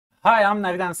Hi, I'm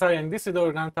Nagdan Sari, and this video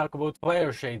we're gonna talk about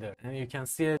fire shader, and you can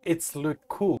see it's look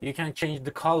cool. You can change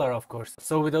the color, of course.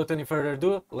 So without any further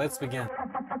ado, let's begin.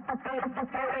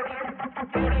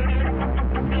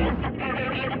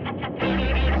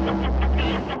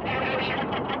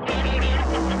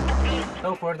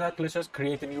 So for that, let's just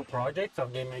create a new project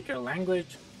of GameMaker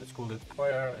language. Let's call it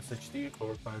Fire SHD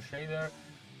for Fire Shader.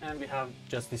 And we have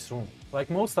just this room. Like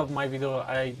most of my video,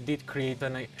 I did create a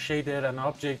shader, an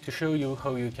object to show you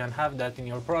how you can have that in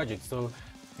your project. So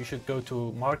you should go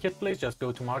to Marketplace, just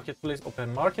go to Marketplace,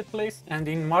 open Marketplace, and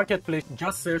in Marketplace,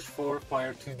 just search for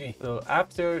Fire 2D. So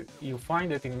after you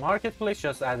find it in Marketplace,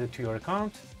 just add it to your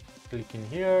account. Click in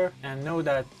here and know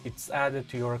that it's added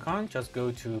to your account. Just go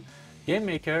to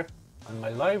GameMaker on my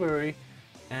library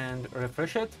and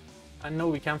refresh it. And now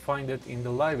we can find it in the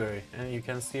library, and you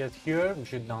can see it here. We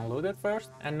should download it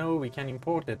first, and now we can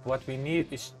import it. What we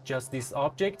need is just this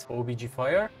object, OBG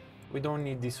Fire. We don't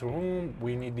need this room,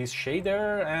 we need this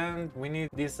shader, and we need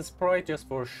this sprite just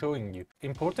for showing you.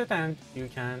 Import it, and you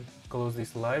can close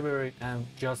this library and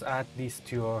just add this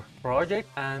to your project.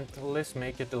 And let's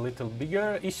make it a little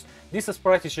bigger. This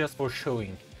sprite is just for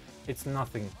showing, it's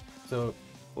nothing. So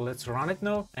let's run it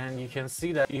now, and you can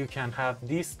see that you can have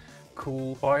this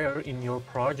cool fire in your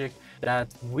project that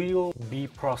will be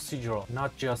procedural,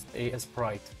 not just a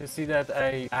sprite. You see that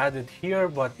I added here,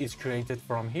 but it's created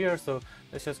from here. So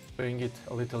let's just bring it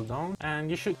a little down, and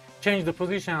you should change the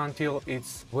position until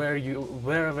it's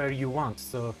wherever you want.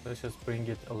 So let's just bring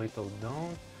it a little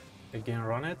down. Again,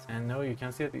 run it, and now you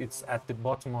can see it's at the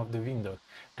bottom of the window,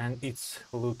 and it's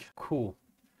look cool.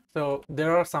 So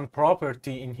there are some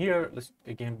property in here. Let's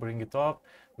again bring it up,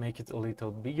 make it a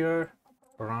little bigger,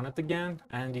 run it again,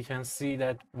 and you can see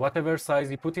that whatever size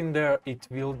you put in there, it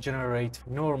will generate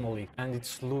normally, and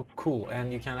it's look cool,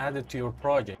 and you can add it to your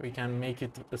project. We can make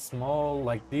it small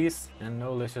like this, and now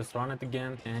let's just run it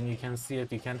again, and you can see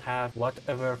it. You can have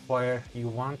whatever fire you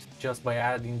want just by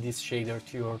adding this shader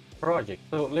to your project.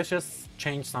 So let's just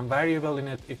change some variable in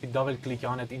it. If you double click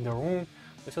on it in the room,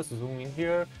 let's just zoom in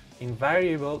here. In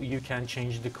variable, you can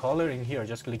change the color in here.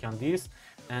 Just click on this,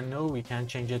 and now we can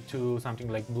change it to something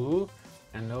like blue.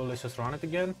 And now let's just run it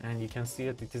again, and you can see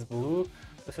it is blue.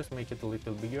 Let's just make it a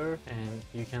little bigger, and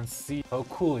you can see how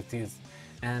cool it is.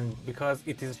 And because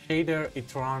it is shader,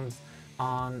 it runs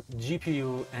on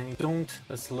GPU, and you don't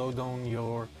slow down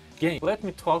your game. Let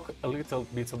me talk a little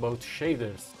bit about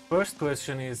shaders. First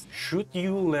question is, should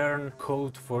you learn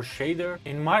code for shader?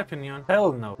 In my opinion,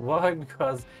 hell no. Why?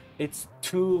 Because it's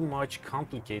too much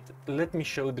complicated. Let me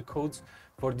show the codes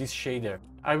for this shader.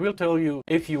 I will tell you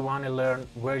if you want to learn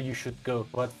where you should go,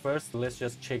 but first let's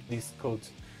just check these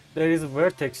codes. There is a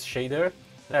vertex shader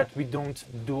that we don't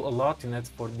do a lot in it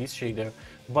for this shader,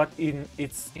 but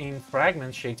it's in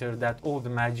fragment shader that all the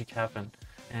magic happen.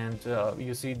 And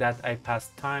you see that I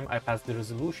passed time, I passed the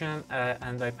resolution,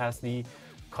 and I passed the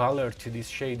color to this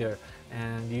shader,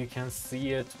 and you can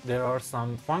see it. There are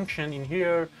some function in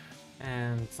here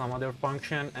and some other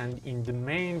function, and in the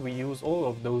main we use all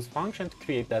of those functions to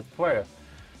create that fire.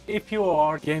 If you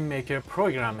are GameMaker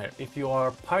programmer, if you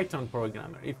are Python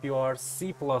programmer, if you are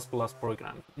C++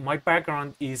 programmer, my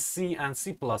background is C and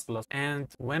C++, and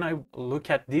when I look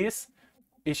at this,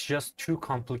 it's just too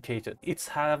complicated. It's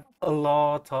have a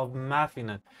lot of math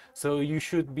in it, so you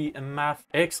should be a math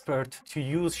expert to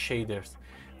use shaders.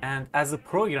 And as a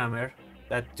programmer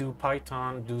that do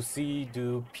Python, do C,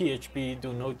 do PHP,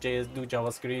 do Node.js, do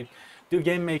JavaScript, do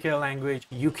GameMaker language,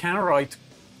 you can write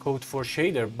code for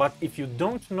shader, but if you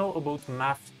don't know about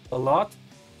math a lot,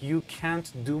 you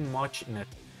can't do much in it.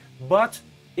 But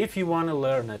if you want to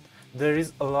learn it, there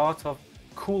is a lot of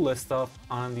cool stuff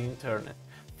on the internet.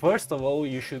 First of all,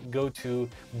 you should go to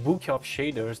Book of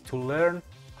Shaders to learn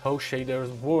how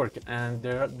shaders work, and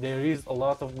there is a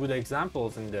lot of good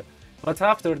examples in there. But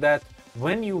after that,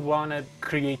 when you want to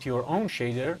create your own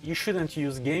shader, you shouldn't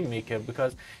use GameMaker,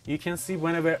 because you can see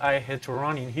whenever I hit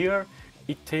run in here,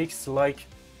 it takes like,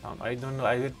 I don't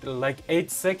know, like 8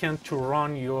 seconds to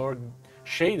run your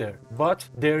shader. But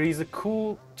there is a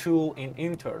cool tool in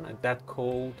internet that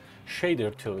called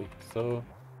Shader Toy. So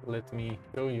let me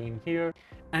show you in here.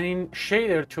 And in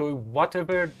Shader Toy,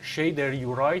 whatever shader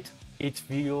you write, it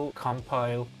will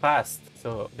compile fast.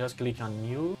 So just click on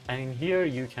new, and in here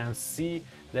you can see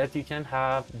that you can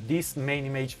have this main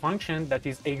image function that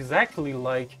is exactly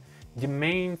like the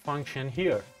main function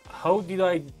here. How did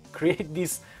I create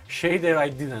this shader? I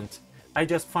didn't. I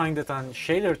just find it on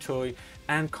Shader Toy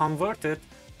and convert it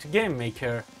to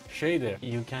GameMaker shader.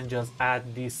 You can just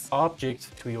add this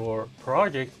object to your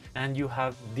project, and you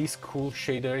have this cool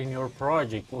shader in your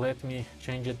project. Let me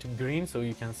change it to green so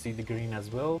you can see the green as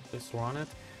well. Let's run it,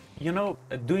 You know,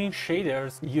 doing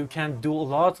shaders, you can do a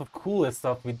lot of cool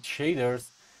stuff with shaders,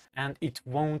 and it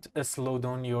won't slow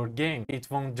down your game. It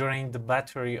won't drain the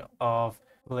battery of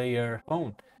player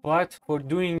phone. But for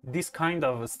doing this kind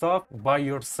of stuff by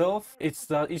yourself, it's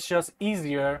just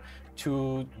easier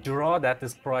to draw that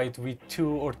sprite with 2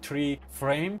 or 3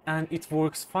 frames, and it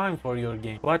works fine for your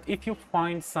game. But if you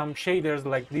find some shaders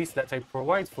like this that I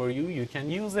provide for you, you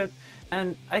can use it.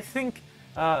 And I think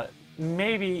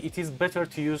maybe it is better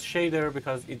to use shader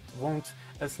because it won't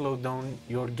slow down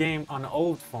your game on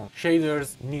old phone.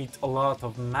 Shaders need a lot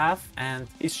of math, and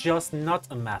it's just not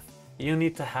a math. You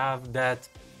need to have that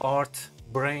art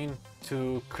brain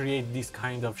to create this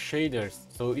kind of shaders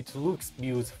so it looks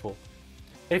beautiful.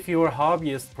 If you're a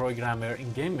hobbyist programmer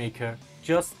in GameMaker,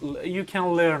 you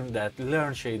can learn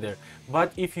shader.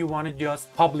 But if you want to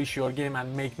just publish your game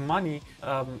and make money,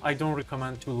 I don't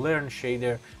recommend to learn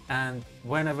shader. And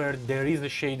whenever there is a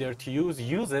shader to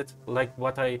use it, like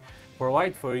what I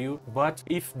provide for you. But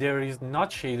if there is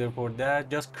not shader for that,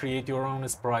 just create your own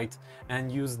sprite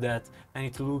and use that, and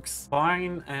it looks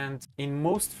fine, and in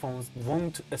most phones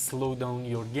won't slow down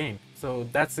your game. So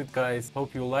that's it, guys.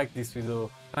 Hope you like this video.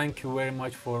 Thank you very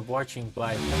much for watching.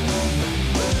 Bye.